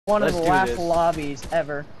one of Let's the do last this. lobbies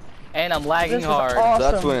ever. And I'm lagging This is hard.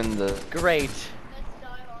 awesome. That's when the Great.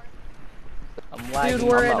 I'm lagging. Dude,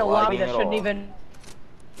 we're I'm in not a lobby lagging that at shouldn't all. even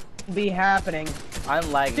be happening.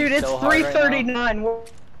 I'm lagging Dude, it's so hard right now. 3:39.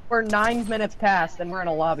 We're 9 minutes past, and we're in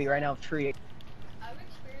a lobby right now of trios.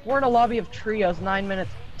 We're in a lobby of trios. 9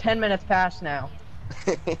 minutes, 10 minutes past now.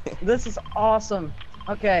 This is awesome.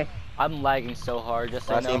 Okay. I'm lagging so hard, just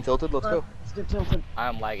so you Last know. team tilted, let's go. Let's do tilted.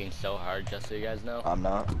 I'm lagging so hard, just so you guys know. I'm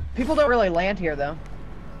not. People don't really land here, though.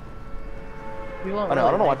 People don't I know, I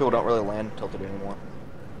don't know why land people here. don't really land tilted anymore.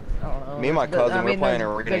 I don't know. Me and my cousin, we were playing there's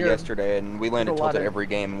arena bigger- yesterday, and we landed there's a lot tilted of- every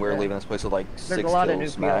game, and we were yeah. leaving this place with like There's 6 a lot of new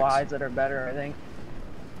kills max. POIs that are better, I think.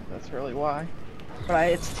 That's really why. But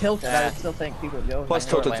it's tilted. I still think people would go. Plus,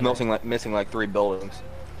 here. short tilted's landed. missing like 3 buildings.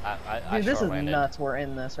 I Dude, this is short landed. nuts. We're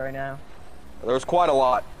in this right now. There was quite a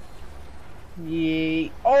lot.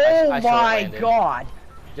 Yee. Oh I my short-landed. god.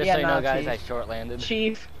 Just Yeah, so you know, nah, guys, Chief. I short landed.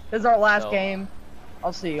 Chief, this is our last So- game.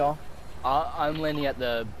 I'll see y'all. I'm landing at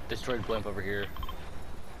the destroyed blimp over here.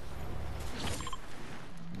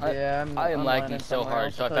 Yeah, I am I'm lagging landing so somewhere hard,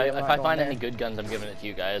 else. so I'll tell you if I'm I not find going any there. good guns, I'm giving it to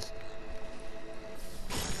you guys.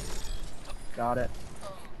 Got it.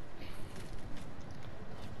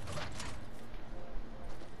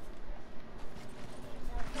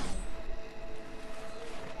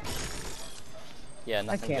 Yeah, I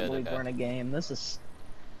nothing can't good. believe Okay. we're in a game. This is.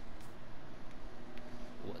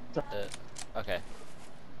 Okay.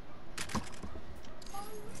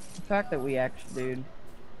 The fact that we actually, dude.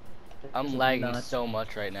 this I'm is lagging nuts. so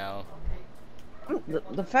much right now.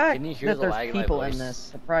 The fact Can you hear that the there's lag in my people in voice? this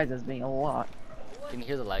surprises me a lot. Can you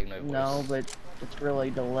hear the lag in my voice? No, but it's really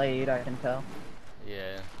delayed, I can tell.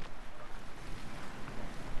 Yeah.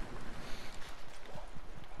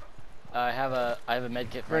 I have a med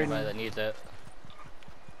kit for anybody that needs it.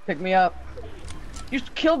 Pick me up. You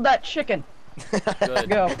killed that chicken. Good.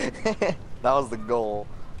 Go. That was the goal.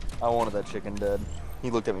 I wanted that chicken dead. He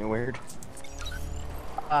looked at me weird.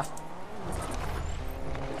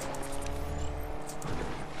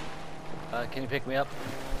 Can you pick me up?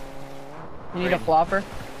 You need a Raiden. flopper?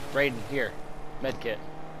 Raiden, here. Med kit.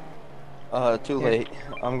 Too Here. late.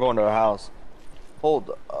 I'm going to a house. Hold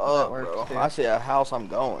up, works, bro. too. I say a house, I'm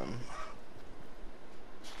going.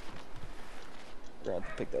 You're gonna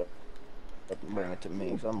have to pick that up and bring it to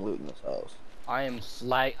me, because I'm looting this house. I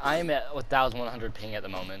am at 1,100 ping at the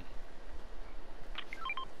moment.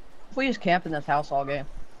 If we just camp in this house all game.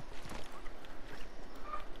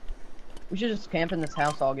 We should just camp in this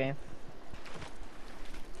house all game.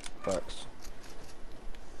 Facts.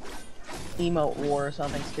 Emote war or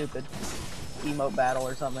something stupid. Emote battle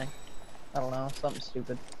or something. I don't know, something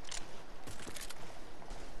stupid.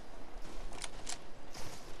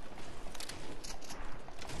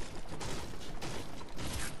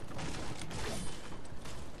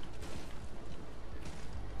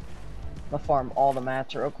 I'll farm all the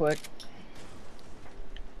mats real quick.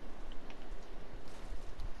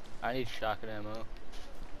 I need shotgun ammo.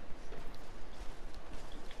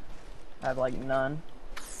 I have like none.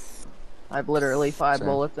 I have literally 5 Same.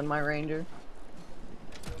 bullets in my ranger.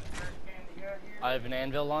 I have an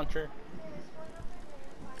anvil launcher.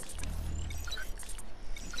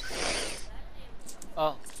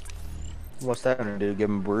 Oh, What's that gonna do? Give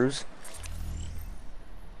him a bruise?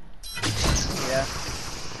 Yeah.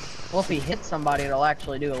 Well, if he hits somebody, it'll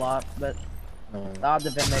actually do a lot, but the odds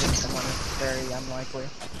of him hitting someone is very unlikely.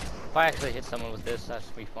 if I actually hit someone with this, that's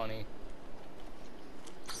gonna be funny.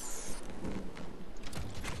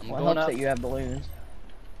 I'm Well, it going helps up. that you have balloons.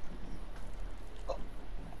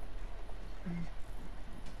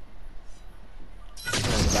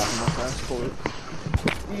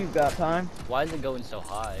 You've got time. Why is it going so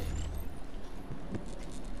high?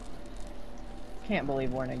 Can't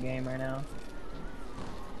believe we're in a game right now.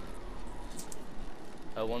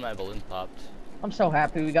 Oh, one of my balloons popped. I'm so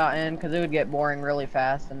happy we got in, because it would get boring really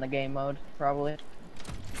fast in the game mode, probably.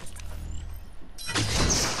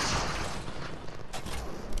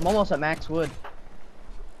 I'm almost at max wood.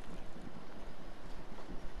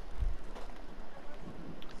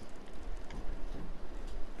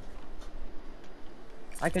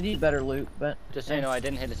 I could use better loot, but Just so you know, I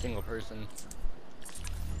didn't hit a single person.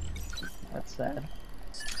 that's sad.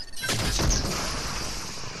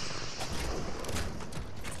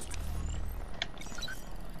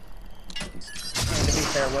 And to be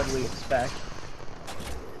fair, what do we expect?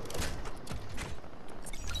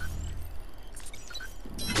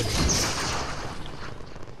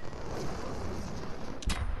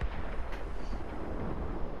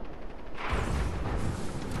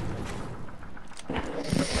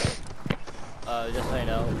 Just so you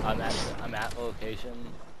know, I'm at the location.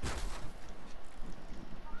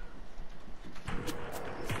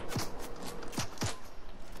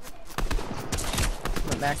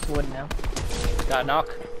 max wood now. Got a knock.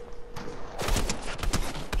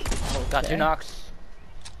 Got 2 knocks.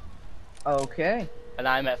 Okay. And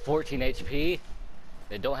I'm at 14 HP.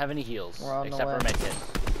 They don't have any heals. We're on the except way. for medkit.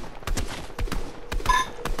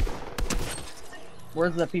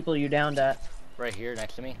 Where's the people you downed at? Right here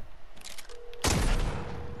next to me.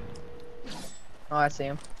 Oh, I see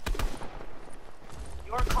him.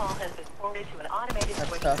 Your call has been forwarded to an automated That's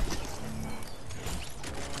voice. tough.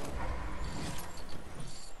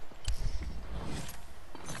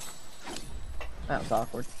 That was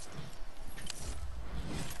awkward.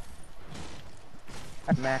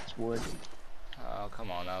 I have max wood. Oh,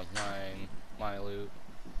 come on. That was my loot.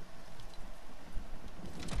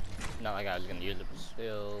 Not like I was gonna use it, but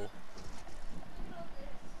still.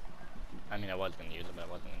 I mean, I was gonna use it, but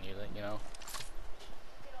I wasn't gonna use it, you know?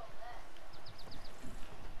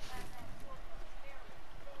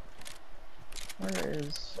 Where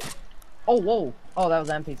is... Oh, whoa! Oh, that was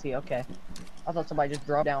NPC, okay. I thought somebody just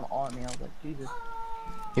dropped down on me. I was like, Jesus.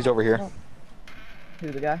 He's over here. Oh.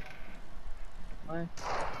 Who, the guy? Hi.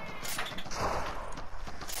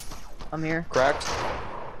 I'm here. Cracked.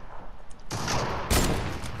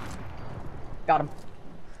 Got him.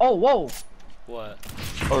 Oh, whoa! What?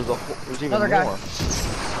 Oh, there's even Another guy. more.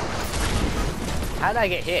 How did I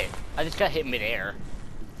get hit? I just got hit midair.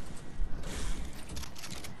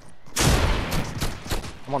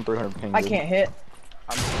 I'm on 300 ping. I dude. can't hit.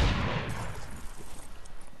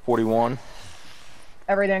 41.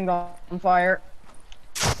 Everything's on fire.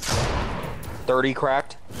 30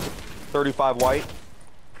 cracked. 35 white.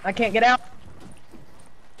 I can't get out.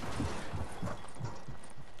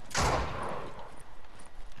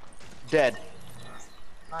 Dead.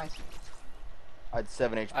 Nice. I had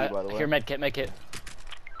 7 HP by the way. Here, medkit, medkit.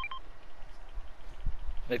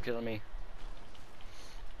 Medkit on me.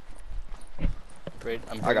 Great,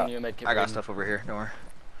 I'm bringing you a medkit. I got Braden. stuff over here. Don't worry.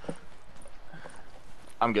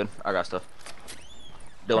 I'm good. I got stuff.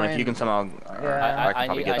 Dylan, if you can somehow, Yeah. I can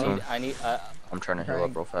probably get to him. I need, I'm trying to heal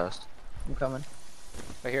up real fast. I'm coming.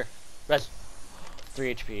 right here. Res.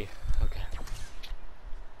 3 HP. Okay.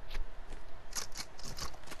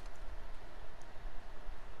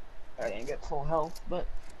 I didn't get full health, but...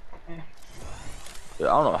 Dude,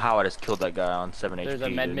 I don't know how I just killed that guy on 7 There's HP. a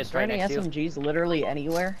med dude. mist Is there right any next to you. SMGs literally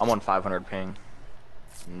anywhere? I'm on 500 ping.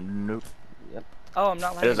 Nope. Oh, I'm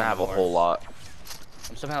not It lagging doesn't have a anymore. whole lot.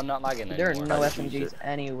 I'm somehow not lagging There are anymore. no I just used SMGs it.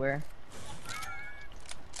 anywhere.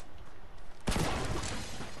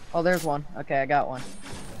 Oh, there's one. Okay, I got one.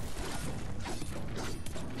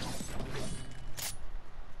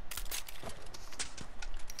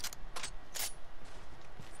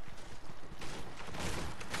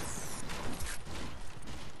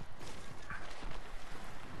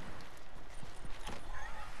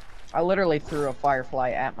 I literally threw a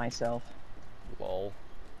firefly at myself. Lol.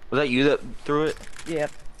 Was that you that threw it?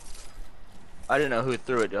 Yep. I didn't know who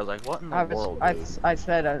threw it. I was like, what in the world, dude? I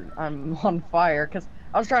said I'm on fire because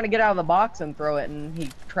I was trying to get out of the box and throw it, and he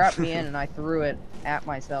trapped me in, and I threw it at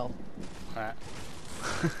myself. I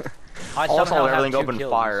I somehow saw have everything 2 open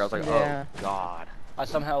kills. fire. I was like, Yeah. oh god. I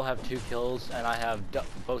somehow have 2 kills, and I have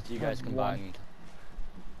both of you guys Have combined.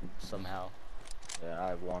 Somehow. Yeah, I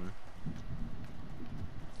have one.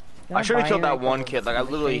 Can I should have killed binary that one cover kid. Like, I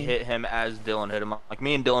literally machine? hit him as Dylan hit him. Like,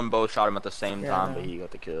 me and Dylan both shot him at the same time, but Yeah. he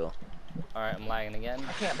got the kill. Alright, I'm lagging again.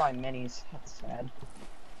 I can't buy minis. That's sad.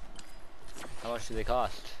 How much do they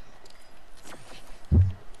cost?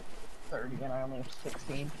 30, and I only have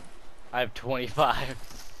 16. I have 25.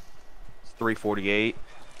 It's 348.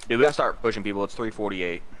 Dude, we gotta start pushing people. It's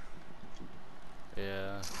 348.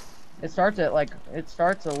 Yeah. It starts at like it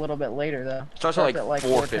starts a little bit later though. Starts at like 4:10.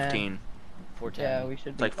 415. 410. Yeah, we should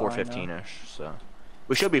It's be like fine, 415-ish, so.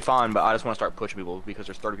 We should be fine, but I just want to start pushing people because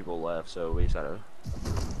there's 30 people left, so we just gotta...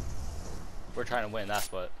 We're trying to win,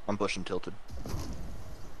 that's what. I'm pushing tilted. though.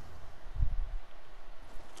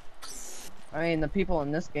 I mean, the people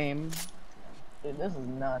in this game, dude, this is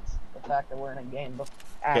nuts. The fact that we're in a game, but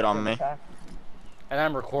Hit on after the me. fact. And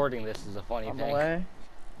I'm recording this is a funny On the thing. way.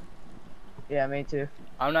 Yeah, me too.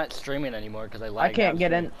 I'm not streaming anymore because I lag. I can't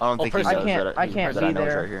get in. I don't Oh, think he person- does I can't- that. I can't that I be know is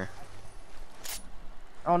there. right here.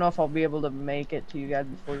 I don't know if I'll be able to make it to you guys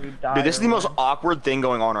before you die. Dude, this is or the most what. awkward thing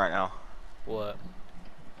going on right now. What?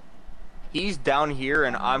 He's down here,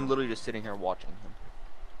 and I'm literally just sitting here watching him.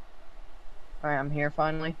 Alright, I'm here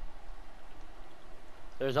finally.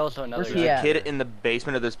 There's also another Where's guy. he There's a at? kid in the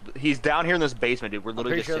basement of this. He's down here in this basement, dude. We're I'm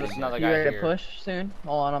literally pretty just sure sitting there's another You guy ready here. to push soon?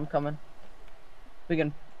 Hold on, I'm coming. We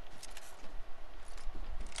can.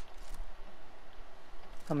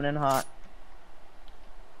 Coming in hot.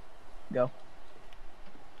 Go.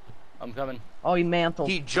 I'm coming. Oh, he mantled.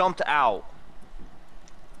 He jumped out.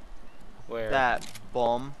 Where? That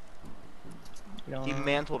bum. You don't He know.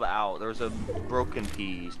 mantled out. There was a broken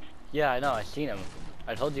piece. Yeah, I know. I seen him.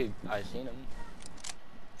 I told you I seen him.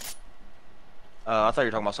 I thought you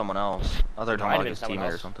were talking about someone else. I thought you were Might talking have about been his someone teammate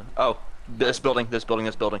or else. something. Oh, this building.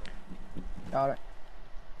 Got it.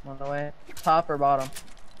 On the way. Top or bottom?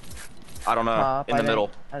 I don't know. Top. In the middle.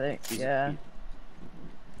 I think. He's- Yeah.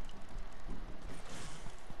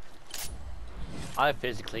 I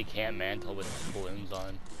physically can't mantle with balloons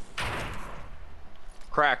on.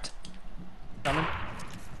 Cracked. Coming.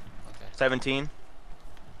 Okay. 17.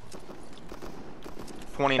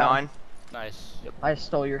 29. Nice. I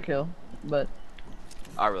stole your kill, but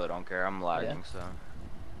I really don't care. I'm lagging, Yeah. so. I'll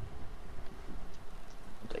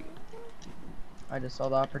take it. I just saw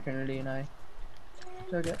the opportunity and I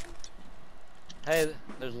took it. Hey,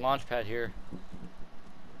 there's a launch pad here.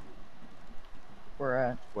 We're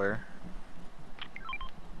at. Where?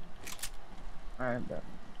 Alright, but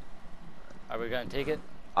Are we gonna take it?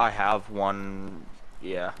 I have one.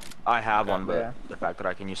 Yeah, I have one, but Yeah. the fact that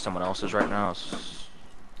I can use someone else's right now is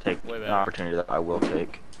take Way an better. opportunity that I will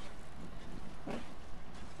take.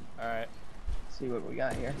 Alright. see what we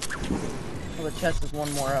got here. Well, the chest is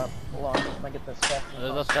one more up. Hold on, let me get this stuff.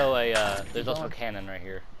 There's also a there's also a cannon right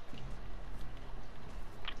here.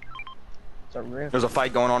 It's a rift. There's a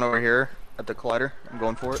fight going on over here at the collider. I'm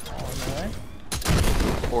going for it. On the way.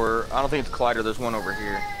 Or I don't think it's collider. There's one over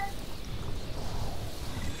here.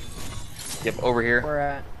 Yep, over here. We're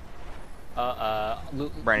at.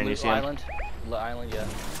 Brandon, you Loot see him? Island. Loot Island, yeah.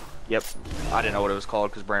 Yep. I didn't know what it was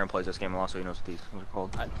called because Brandon plays this game a lot, so he knows what these things are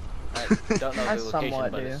called. I don't know I the location,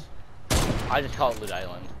 somewhat but do. I just call it Loot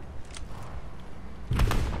Island.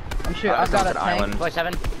 I'm sure. I I've got a an tank. island.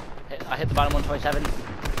 27. I hit the bottom one. 27.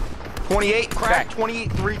 28, cracked Cracked.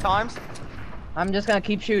 23 times. I'm just gonna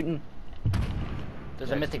keep shooting.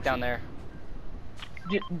 There's a mythic down there.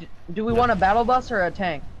 Do we want a battle bus or a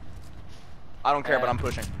tank? I don't care, but I'm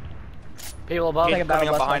pushing. People above. Take a battle coming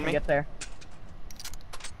up bus so I behind can me. get there.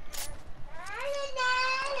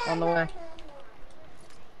 On the way.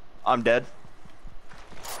 I'm dead.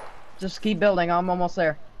 Just keep building. I'm almost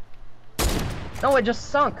there. No, it just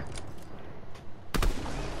sunk.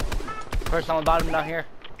 Person on the bottom down here.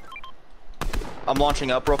 I'm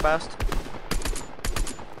launching up real fast.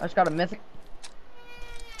 I just got a mythic.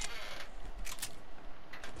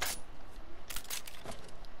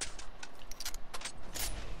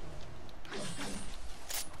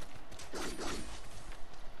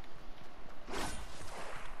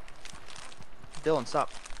 Dylan, stop.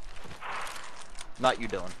 Not you,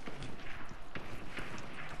 Dylan.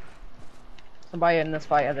 Somebody in this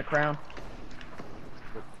fight has a crown.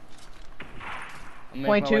 I'm making my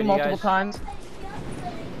Point way two to you multiple guys. times.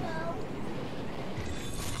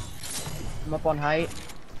 I'm up on height.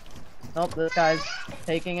 Nope, this guy's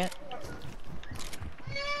taking it.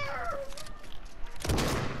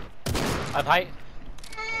 I've height.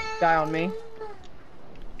 Guy on me.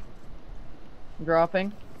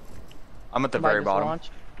 Dropping. I'm at the Somebody very just bottom.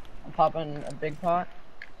 launched. I'm popping a big pot.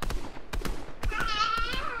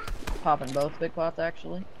 Popping both big pots,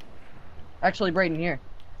 actually. Actually, Braden, here.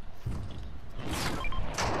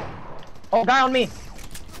 Oh, guy on me!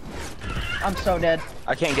 I'm so dead.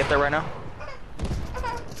 I can't get there right now.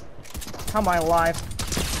 How am I alive?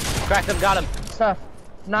 Cracked him. Got him. Stuff.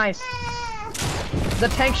 Nice. The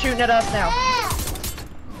tank's shooting at us now.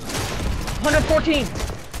 114!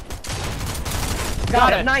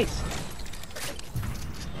 Got it, it. nice!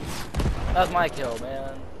 That's my kill,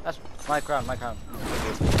 man. That's my crown. My crown.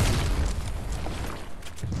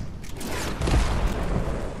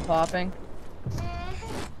 Popping.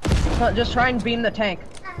 Just try and beam the tank.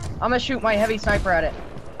 I'm gonna shoot my heavy sniper at it.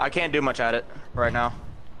 I can't do much at it right now.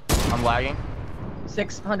 I'm lagging.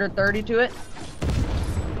 630 to it.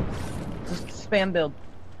 Just spam build.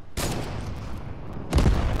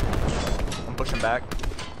 I'm pushing back.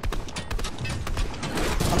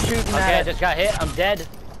 I'm shooting Okay, I at it. just got hit. I'm dead.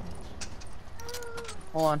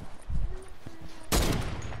 Hold on.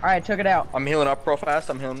 Alright, took it out. I'm healing up real fast.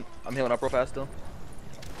 I'm healing up real fast still.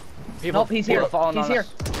 People, Nope, he's people here. falling He's on here.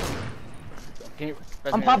 us. Can you?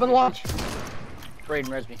 res I'm me, popping res me. launch.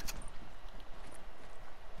 Braden, res me.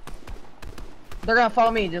 They're gonna follow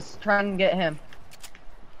me. Just try and get him.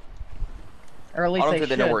 Or at I least don't they think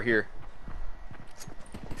should. they know we're here.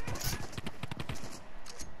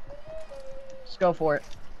 Just go for it.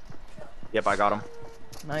 Yep, I got him.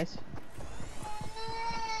 Nice.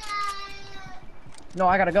 No,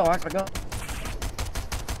 I gotta go. I gotta go.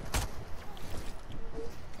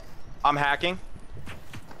 I'm hacking.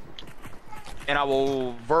 And I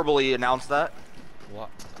will verbally announce that. What?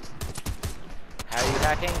 How are you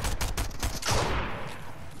hacking?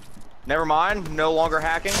 Never mind. No longer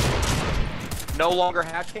hacking. No longer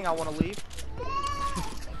hacking. I want to leave.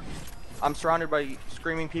 I'm surrounded by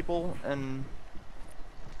screaming people, and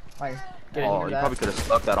Like, Get in oh, here, you that. probably could have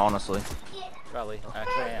stuck that honestly. Probably.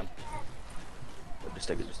 Actually, I am. Just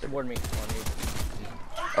take it. Just take it. Ward me. Ward me.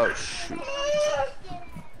 Oh shoot.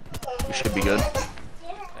 You should be good.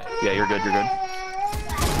 Yeah, you're good. You're good.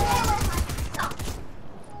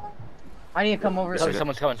 I need to come over. Tell me Okay.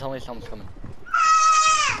 someone's coming. Tell me someone's coming.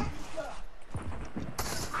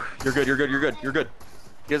 You're good. You're good. You're good. You're good.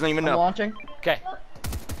 He doesn't even I'm know. launching. Okay.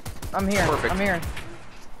 I'm here. Perfect. I'm here.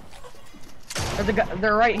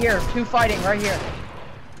 They're right here. Two fighting right here.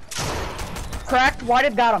 Cracked.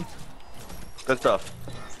 Whited got him. Good stuff.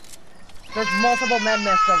 There's multiple med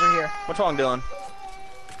mist over here. What's wrong, Dylan?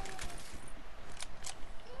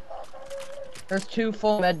 There's two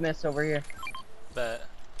full med mist over here. But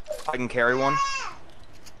I can carry one.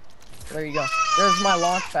 There you go. There's my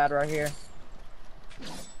launch pad right here.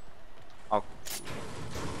 Oh,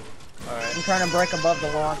 I'm alright. trying to break above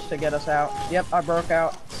the launch to get us out. Yep, I broke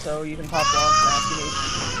out, so you can pop launch now if you need.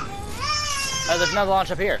 Oh, there's another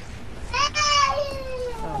launch up here.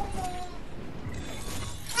 Oh.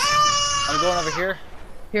 I'm going over here.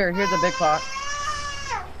 Here's a big pot.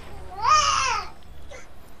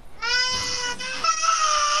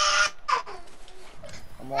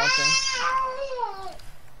 I'm launching.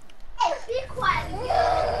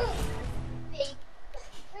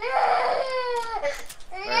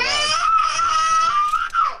 Very loud.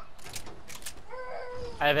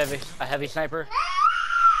 I have a heavy sniper.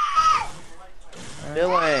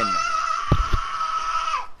 Dylan.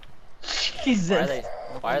 Jesus. Why are they?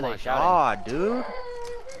 Why are they shouting? God, dude.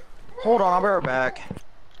 Hold on, I'll be right back.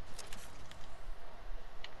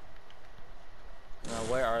 No,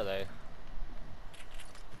 where are they?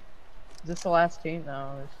 Is this the last team?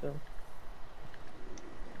 No, there's still.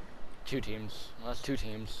 Two teams. Well, that's two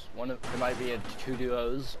teams. One of it might be two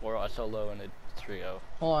duos or a solo and a trio.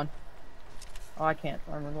 Hold on. Oh, I can't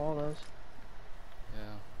remember all those. Yeah.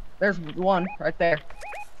 There's one right there.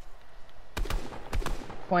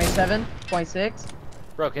 27, 26.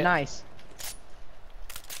 Broke it. Nice.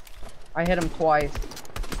 I hit him twice.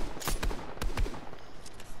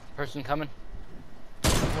 Person coming.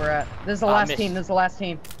 We're at. This is the Ah, last missed. team. This is the last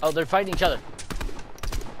team. Oh, they're fighting each other.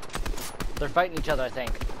 They're fighting each other, I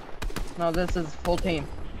think. No, this is full team.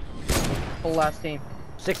 Full last team.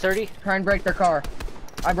 6:30. Try and break their car.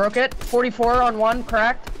 I broke it. 44 on one,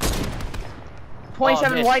 cracked.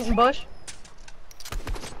 27 missed. white and bush.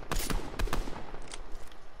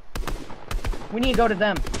 We need to go to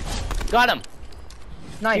them. Got him.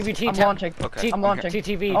 Nice. TVT I'm temp- launching. Okay. I'm launching.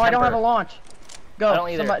 TTV. Oh, I don't have a temper. launch. Go. I don't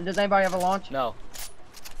either. Somebody, does anybody have a launch? No.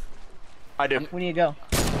 I do. We need to go.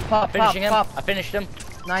 Pop, Finishing him. pop, I finished him.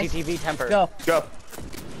 pop. Nice. TTV temper. Go. Go.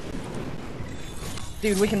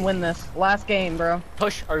 Dude, we can win this. Last game, bro.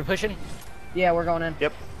 Push. Are we pushing? Yeah, we're going in.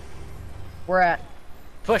 Yep. We're at.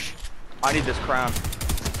 Push. I need this crown.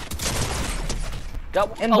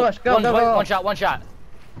 Go. In bush. Go, one, go, one, go. one shot. One shot.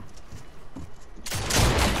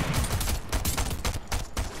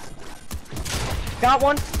 Got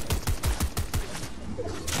one.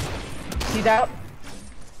 He's out.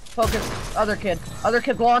 Focus. Other kid. Other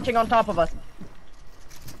kid's launching on top of us.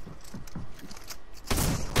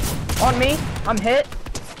 On me. I'm hit.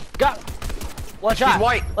 Got. One shot. He's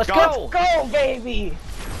white. Let's Got go. Go, baby.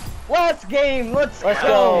 Let's game. Let's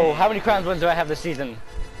go. How many crowns wins do I have this season?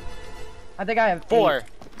 I think I have 4. 8.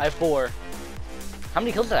 I have 4. How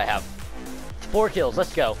many kills did I have? 4 kills.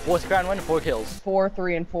 Let's go. 4th crown win. 4 kills. 4,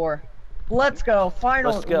 3, and 4. Let's go.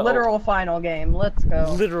 Final. Let's go. Literal final game. Let's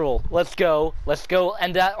go. Literal. Let's go. Let's go.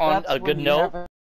 End that on That's a good when you note. have